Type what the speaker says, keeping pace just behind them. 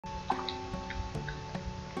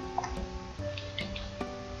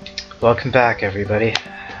Welcome back, everybody.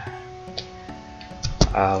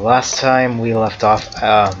 Last time we left off,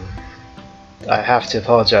 I have to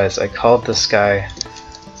apologize. I called this guy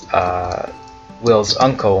Will's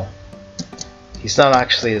uncle. He's not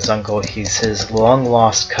actually his uncle, he's his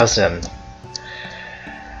long-lost cousin.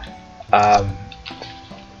 I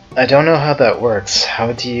don't know how that works.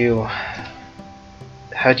 How do you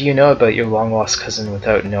know about your long-lost cousin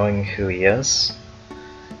without knowing who he is?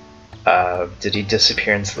 Did he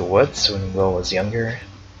disappear into the woods when Will was younger?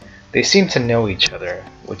 They seem to know each other,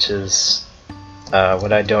 which is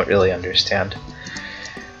what I don't really understand.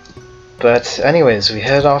 But anyways, we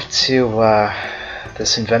head off to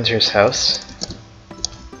this inventor's house.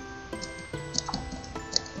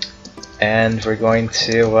 And we're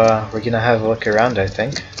gonna have a look around, I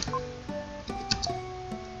think.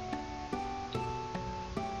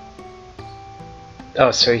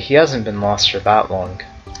 Oh, so he hasn't been lost for that long.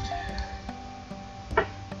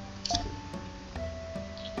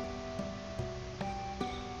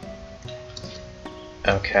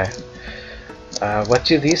 Okay. What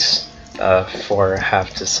do these four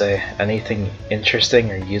have to say? Anything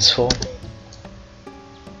interesting or useful?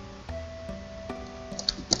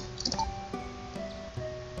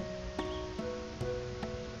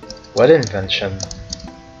 What invention?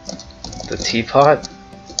 The teapot?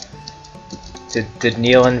 Did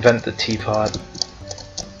Neil invent the teapot?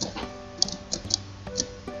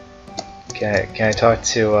 Can I talk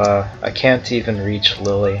to, I can't even reach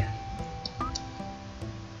Lily.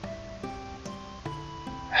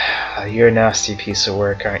 You're a nasty piece of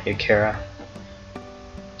work, aren't you, Kara?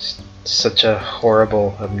 Such a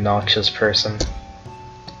horrible, obnoxious person.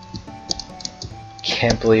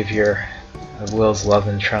 Can't believe you're Will's love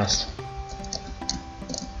and trust.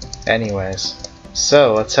 Anyways,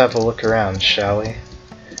 so let's have a look around, shall we?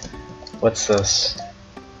 What's this?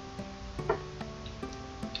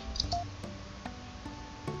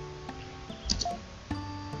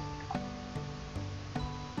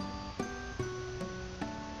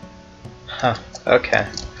 Huh, okay.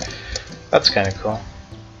 That's kinda cool.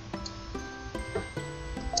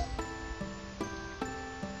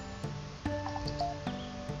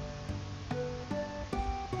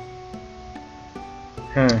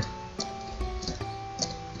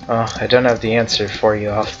 Oh, I don't have the answer for you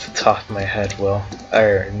off the top of my head, Will.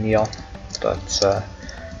 Or Neil. But,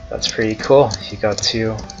 that's pretty cool. You got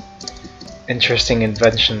two interesting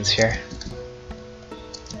inventions here.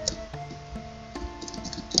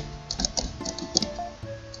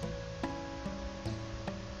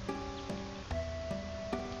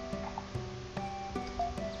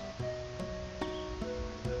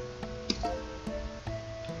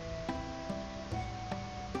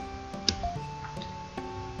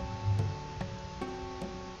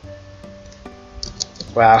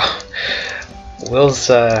 Wow, Will's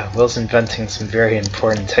inventing some very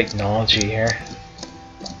important technology here.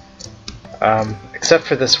 Except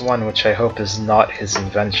for this one, which I hope is not his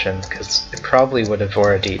invention, because it probably would have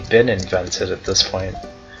already been invented at this point.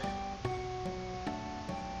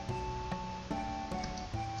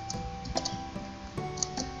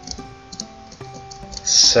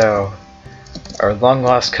 So, our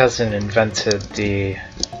long-lost cousin invented the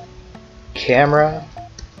camera,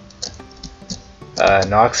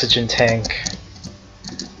 an oxygen tank,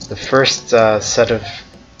 the first set of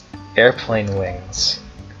airplane wings,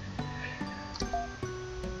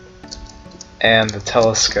 and the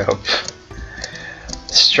telescope.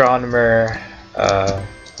 Astronomer,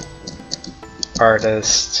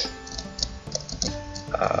 artist,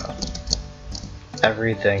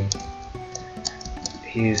 everything.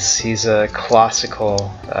 He's a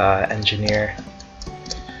classical engineer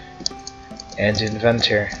and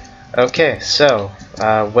inventor. Okay, so,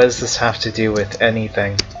 what does this have to do with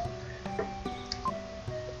anything?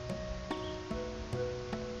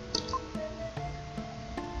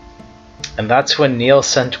 And that's when Neil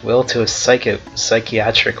sent Will to a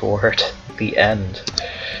psychiatric ward. The end.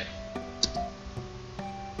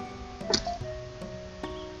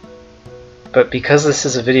 But because this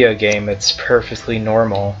is a video game, it's perfectly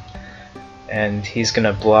normal, and he's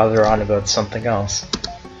gonna blather on about something else.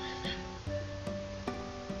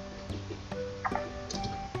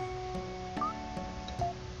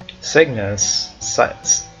 Cygnus,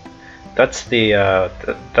 that's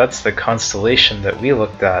the constellation that we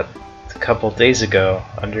looked at a couple days ago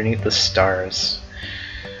underneath the stars.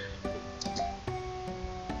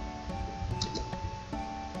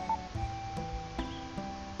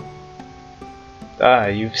 Ah,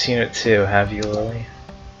 you've seen it too, have you, Lily?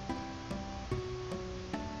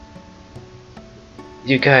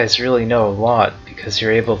 You guys really know a lot because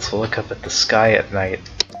you're able to look up at the sky at night.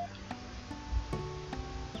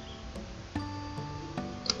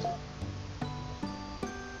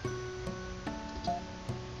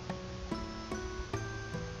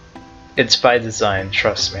 It's by design,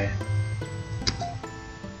 trust me.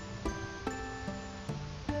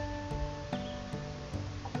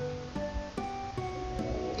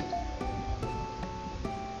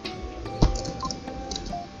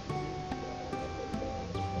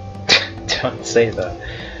 Don't say that.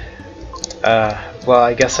 Well,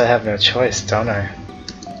 I guess I have no choice, don't I?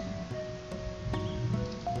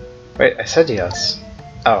 Wait, I said yes.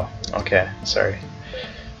 Oh, okay, sorry.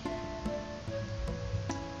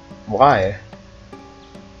 Why?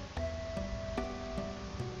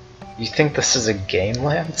 You think this is a game,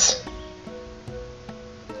 Lance?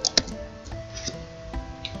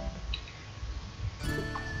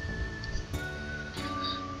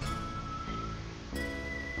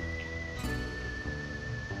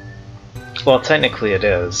 Well, technically it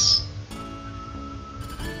is.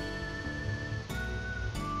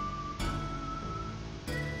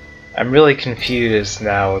 I'm really confused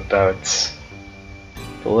now about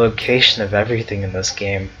the location of everything in this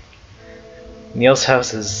game. Neil's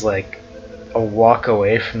house is like a walk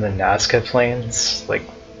away from the Nazca Plains, like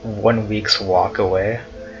 1 week's walk away.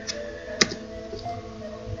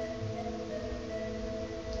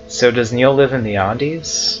 So does Neil live in the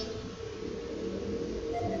Andes?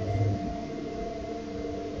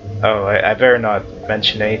 Oh, I better not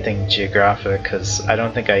mention anything geographic, because I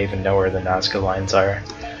don't think I even know where the Nazca lines are.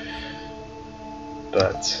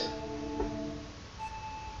 But...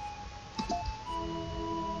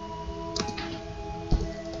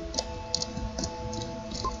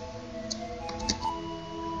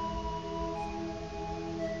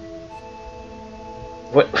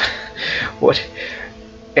 What? What?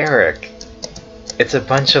 Eric, it's a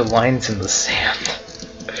bunch of lines in the sand.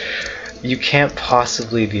 You can't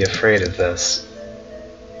possibly be afraid of this.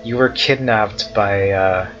 You were kidnapped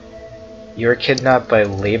by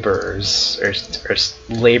laborers, or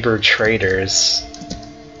labor traders,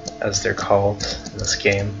 as they're called in this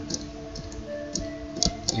game.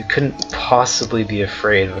 You couldn't possibly be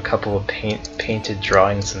afraid of a couple of painted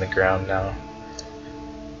drawings in the ground now.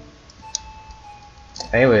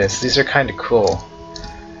 Anyways, these are kinda cool.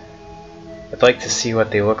 I'd like to see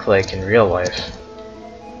what they look like in real life.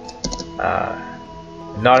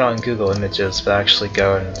 Not on Google Images, but actually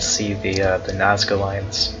go and see the Nazca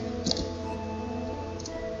lines.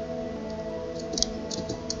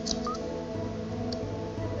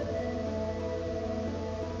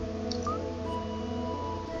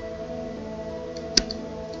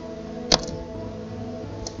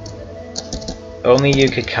 Only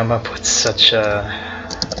you could come up with such a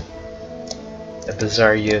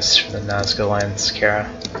bizarre use for the Nazca lines, Kara.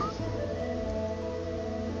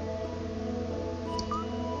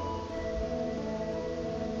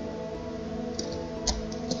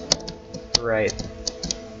 Right.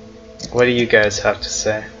 What do you guys have to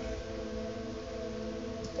say?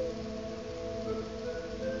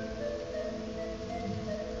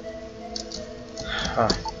 Huh.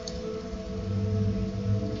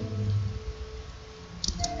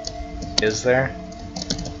 Is there?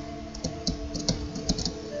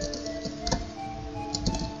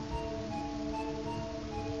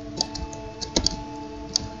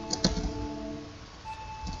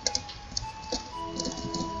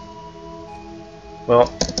 Well,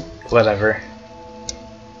 whatever.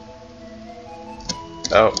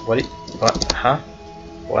 Oh, what? Huh?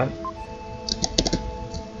 What?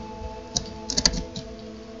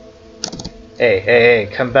 Hey,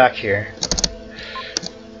 come back here.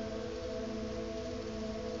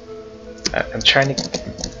 I'm trying to...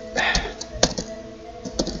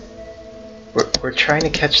 We're trying to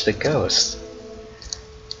catch the ghost.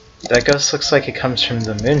 That ghost looks like it comes from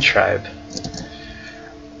the Moon Tribe.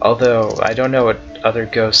 Although, I don't know what other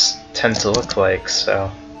ghosts tend to look like,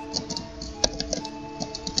 so...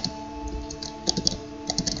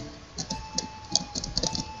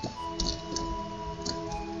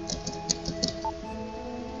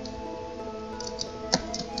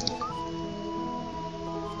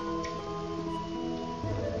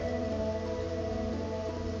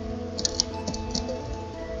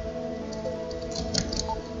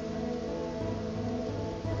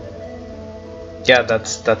 Yeah,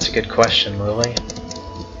 that's a good question, Lily.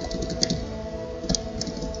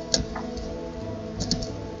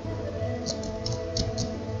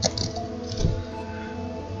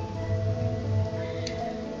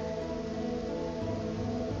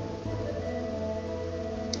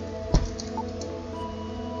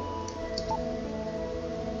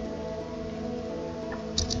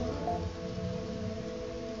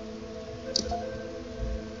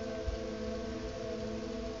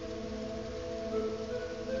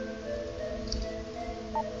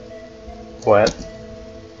 What?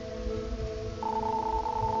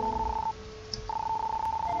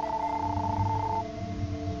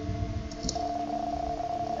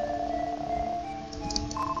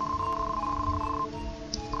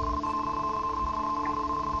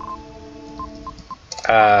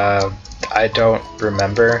 I don't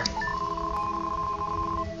remember.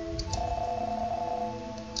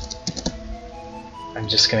 I'm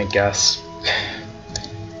just gonna guess.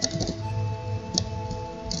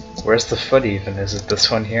 Where's the foot even? Is it this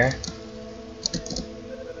one here?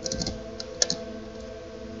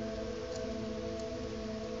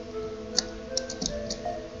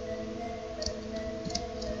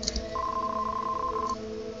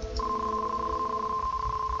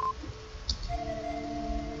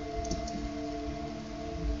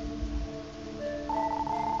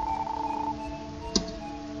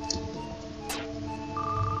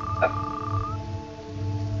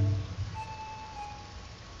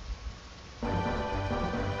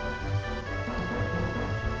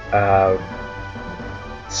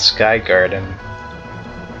 Sky Garden.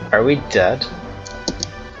 Are we dead?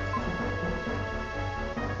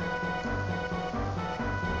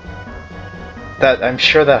 I'm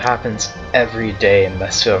sure that happens every day in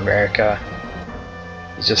Mesoamerica.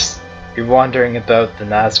 You're wandering about the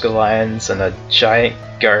Nazca Lions and a giant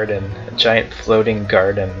garden, a giant floating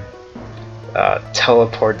garden,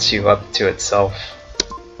 teleports you up to itself.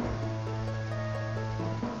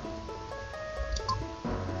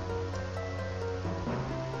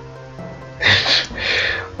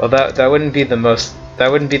 Well, that wouldn't be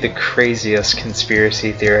the craziest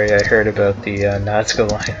conspiracy theory I heard about the Nazca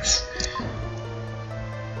Lions.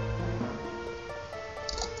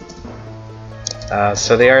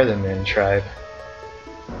 So they are the Moon Tribe.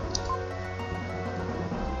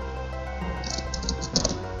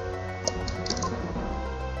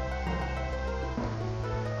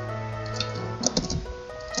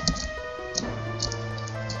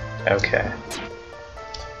 Okay.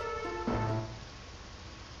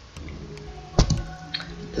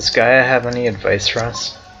 Does Gaia have any advice for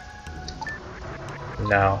us?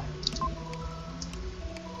 No.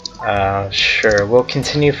 Sure, we'll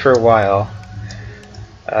continue for a while.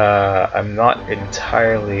 I'm not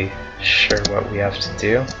entirely sure what we have to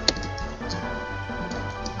do.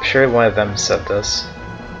 I'm sure one of them said this.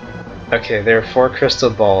 Okay, there are 4 crystal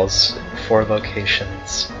balls, 4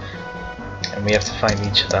 locations, and we have to find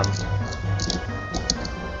each of them.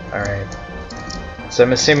 Alright. So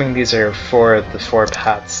I'm assuming these are the 4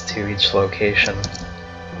 paths to each location.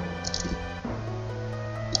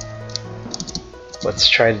 Let's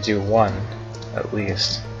try to do 1, at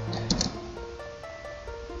least.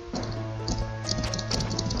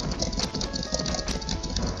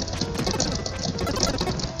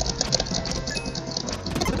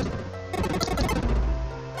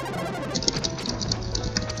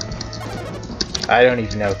 I don't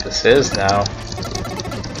even know what this is now.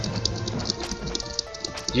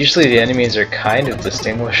 Usually the enemies are kind of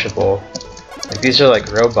distinguishable. Like, these are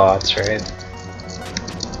like robots, right?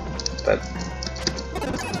 But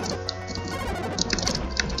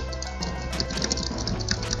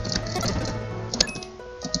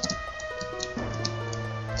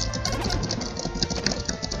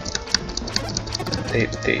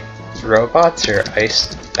the robots are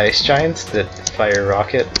ice giants that fire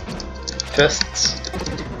rocket fists?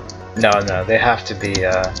 No, they have to be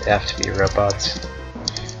robots.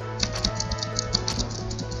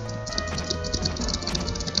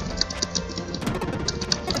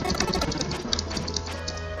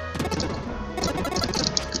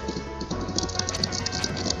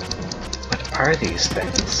 What are these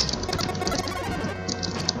things?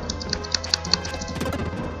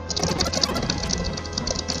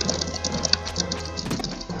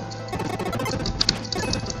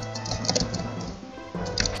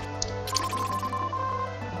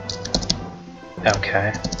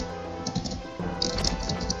 Okay.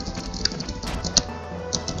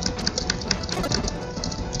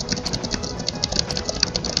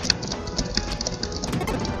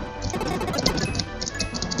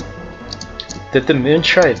 Did the Moon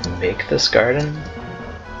Tribe make this garden?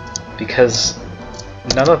 Because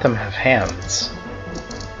none of them have hands.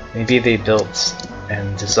 Maybe they built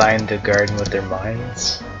and designed the garden with their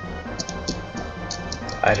minds?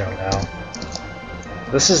 I don't know.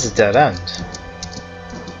 This is a dead end.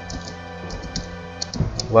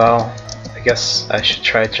 Well, I guess I should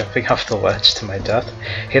try jumping off the ledge to my death.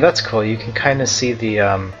 Hey, that's cool. You can kind of see the,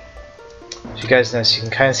 if you guys notice, you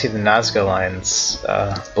can kind of see the Nazca lines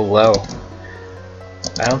below.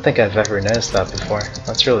 I don't think I've ever noticed that before.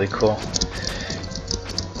 That's really cool.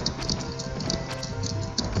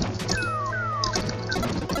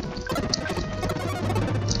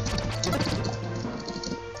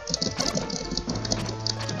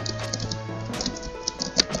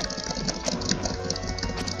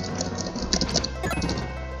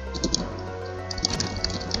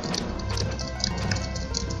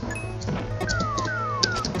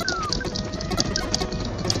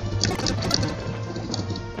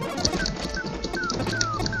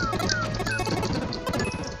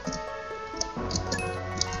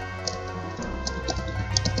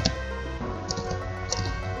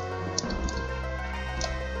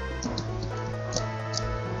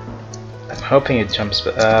 I'm hoping it jumps,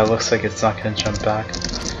 but looks like it's not going to jump back.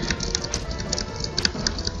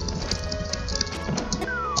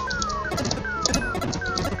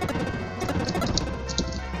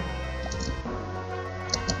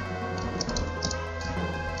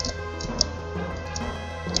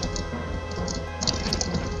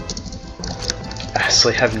 I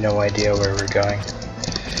actually have no idea where we're going.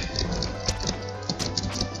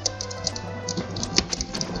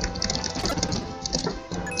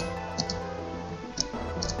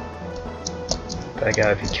 But I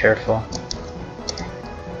gotta be careful.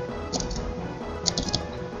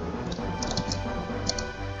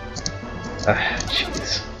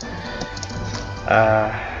 Jeez.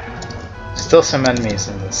 Still some enemies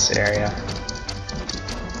in this area.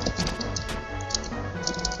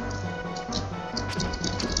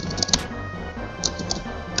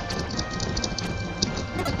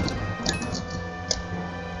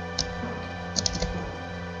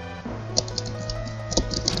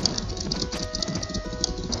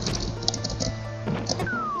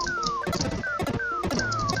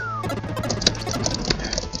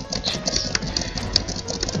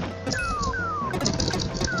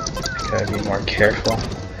 Gotta be more careful.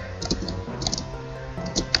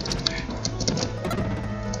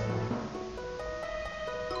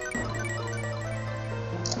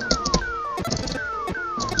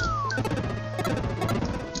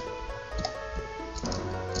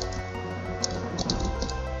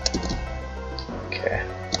 Okay.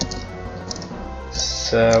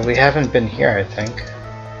 So we haven't been here, I think.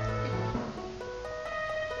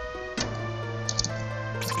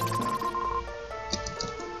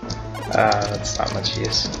 That's not much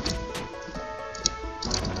use.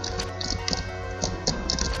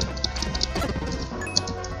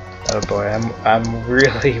 Oh boy, I'm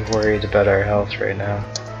really worried about our health right now.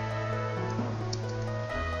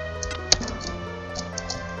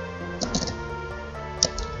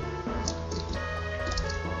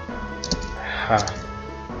 Huh.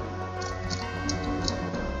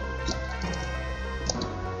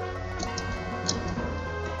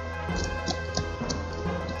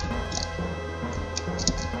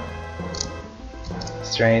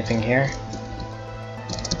 Is there anything here?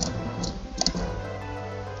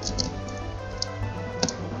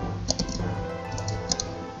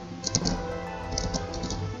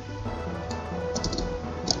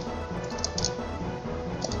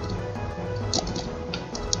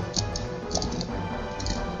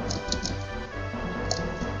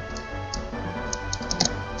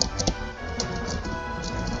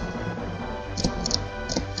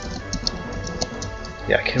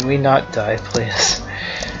 Yeah, can we not die, please?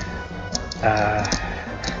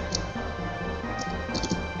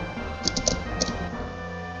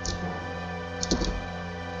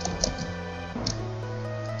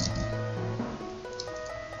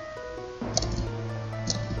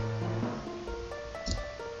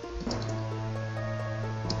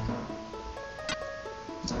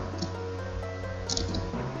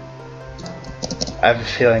 I have a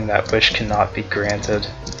feeling that wish cannot be granted.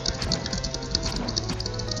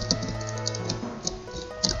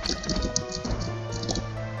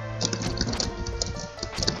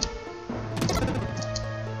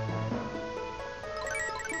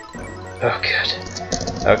 Oh,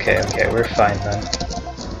 good. Okay, we're fine then.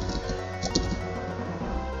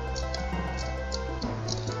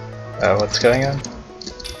 What's going on?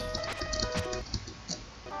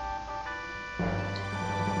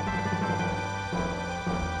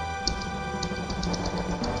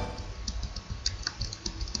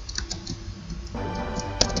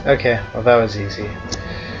 Okay, well that was easy.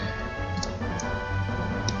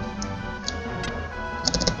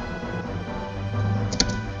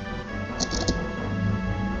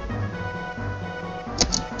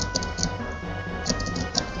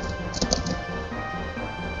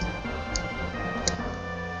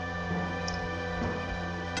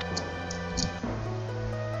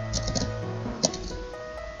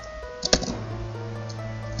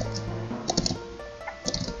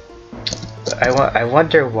 I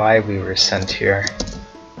wonder why we were sent here.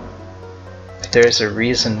 If there's a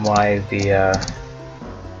reason why the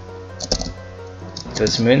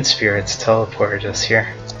those moon spirits teleported us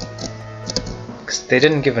here. 'Cause they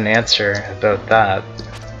didn't give an answer about that.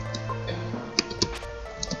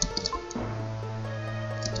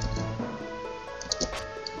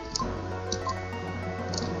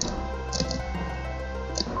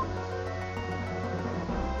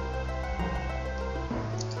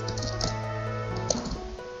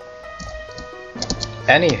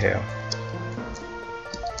 Anywho,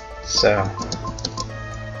 so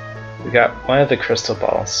we got one of the crystal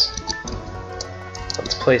balls.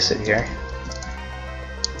 Let's place it here.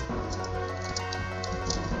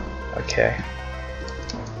 Okay.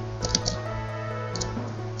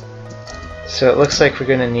 So it looks like we're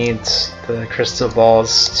going to need the crystal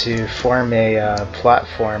balls to form a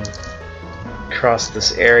platform across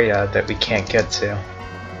this area that we can't get to.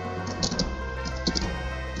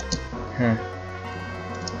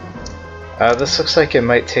 This looks like it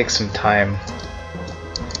might take some time.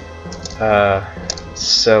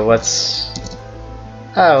 So let's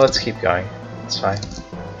keep going. It's fine.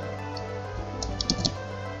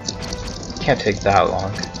 Can't take that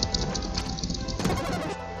long.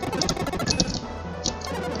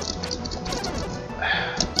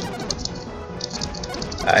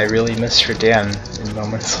 I really miss Radan in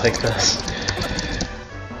moments like this.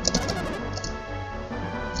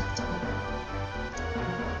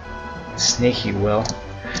 Sneaky Will.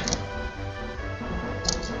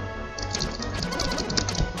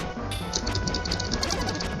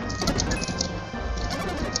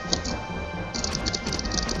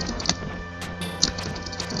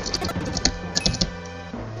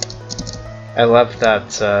 I love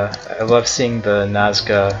that, I love seeing the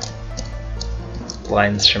Nazca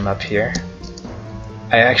lines from up here.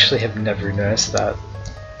 I actually have never noticed that.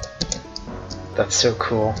 That's so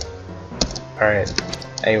cool. Alright,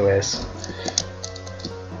 anyways.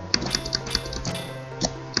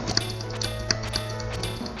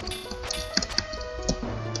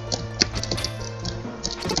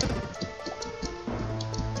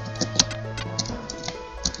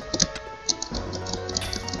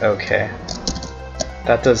 Okay.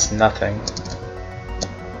 That does nothing.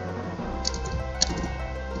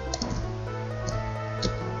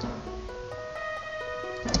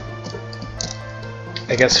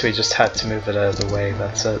 I guess we just had to move it out of the way,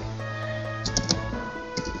 that's it.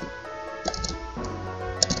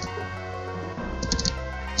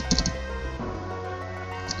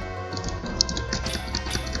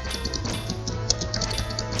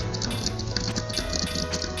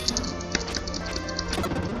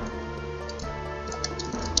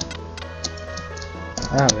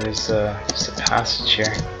 Oh, there's a passage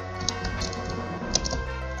here.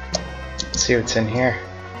 Let's see what's in here.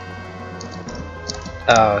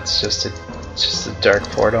 Oh, it's just a dark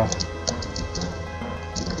portal.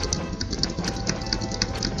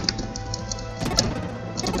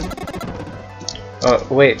 Oh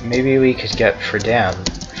wait, maybe we could get Radan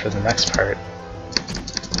for the next part.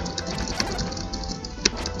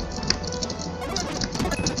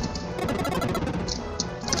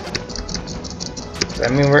 I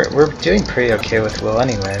mean, we're doing pretty okay with Will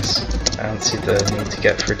anyways. I don't see the need to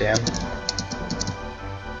get Radan.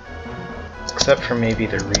 Except for maybe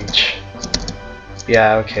the reach.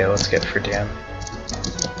 Yeah, okay, let's get Radan.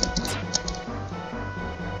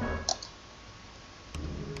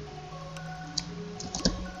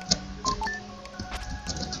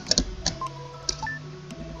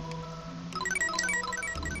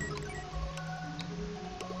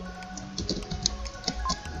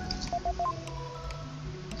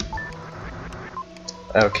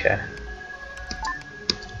 Okay.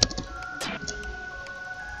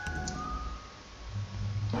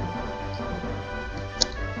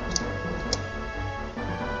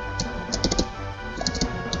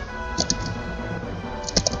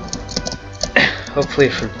 Hopefully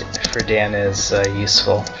Radan is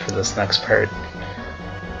useful for this next part.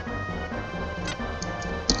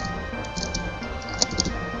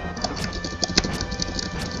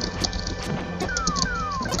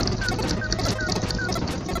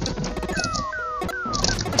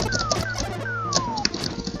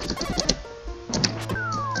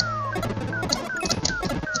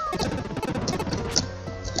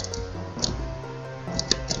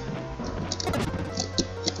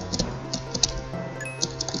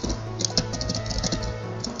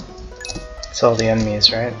 It's all the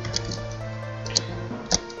enemies, right?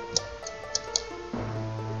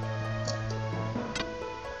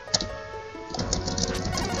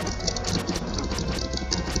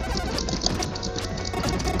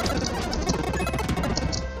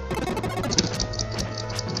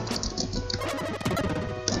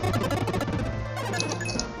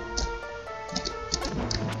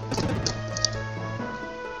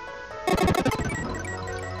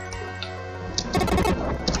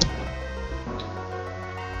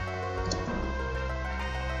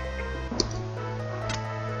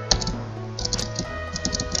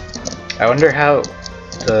 I wonder how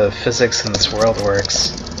the physics in this world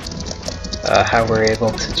works. How we're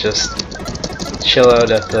able to just chill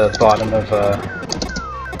out at the bottom of the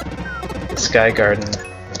Sky Garden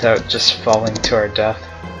without just falling to our death.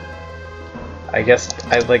 I guess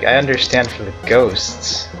I understand for the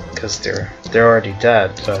ghosts because they're already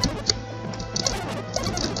dead, but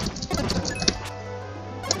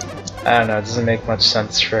I don't know, it doesn't make much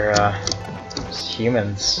sense for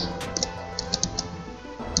humans.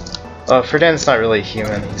 Well, Ferdinand's not really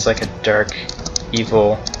human, he's like a dark,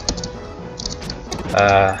 evil,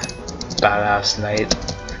 badass knight.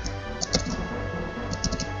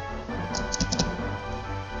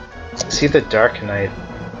 Is he the Dark Knight?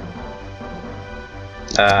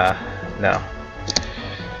 No.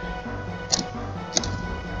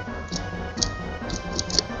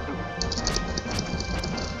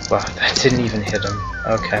 Wow, that didn't even hit him.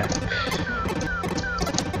 Okay.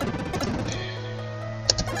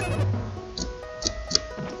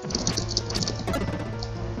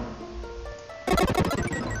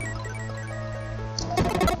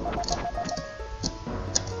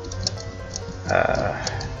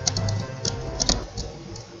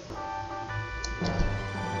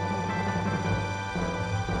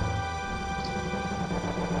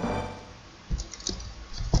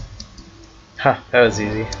 Huh, that was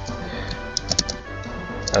easy.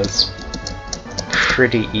 That was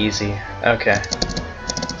pretty easy. Okay,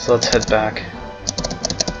 so let's head back.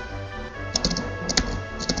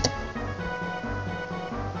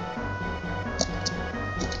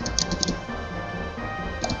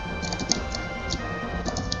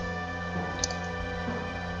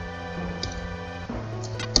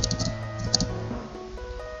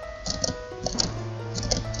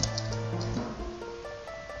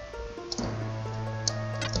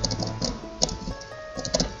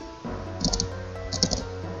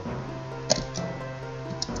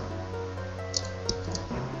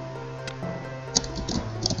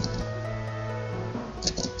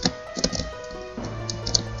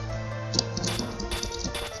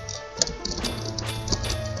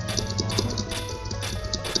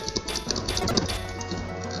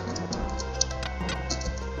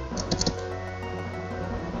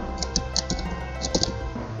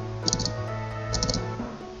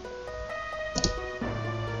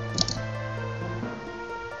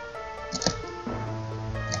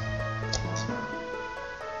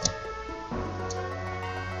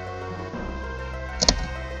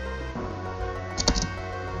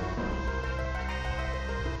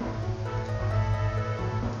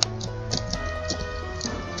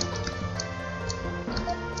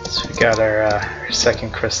 So we got our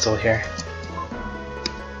second crystal here.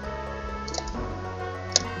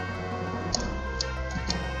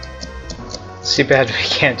 It's too bad we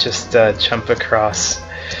can't just jump across.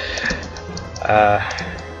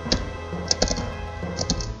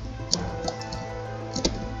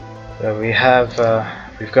 So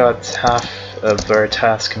we've got half of our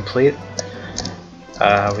task complete.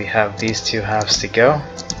 We have these two halves to go.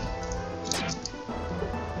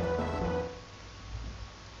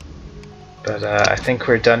 But I think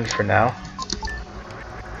we're done for now.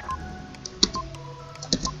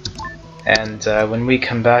 And when we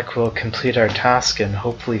come back, we'll complete our task and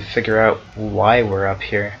hopefully figure out why we're up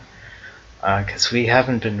here. Because we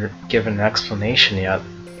haven't been given an explanation yet.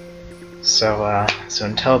 So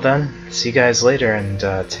until then, see you guys later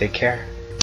and take care.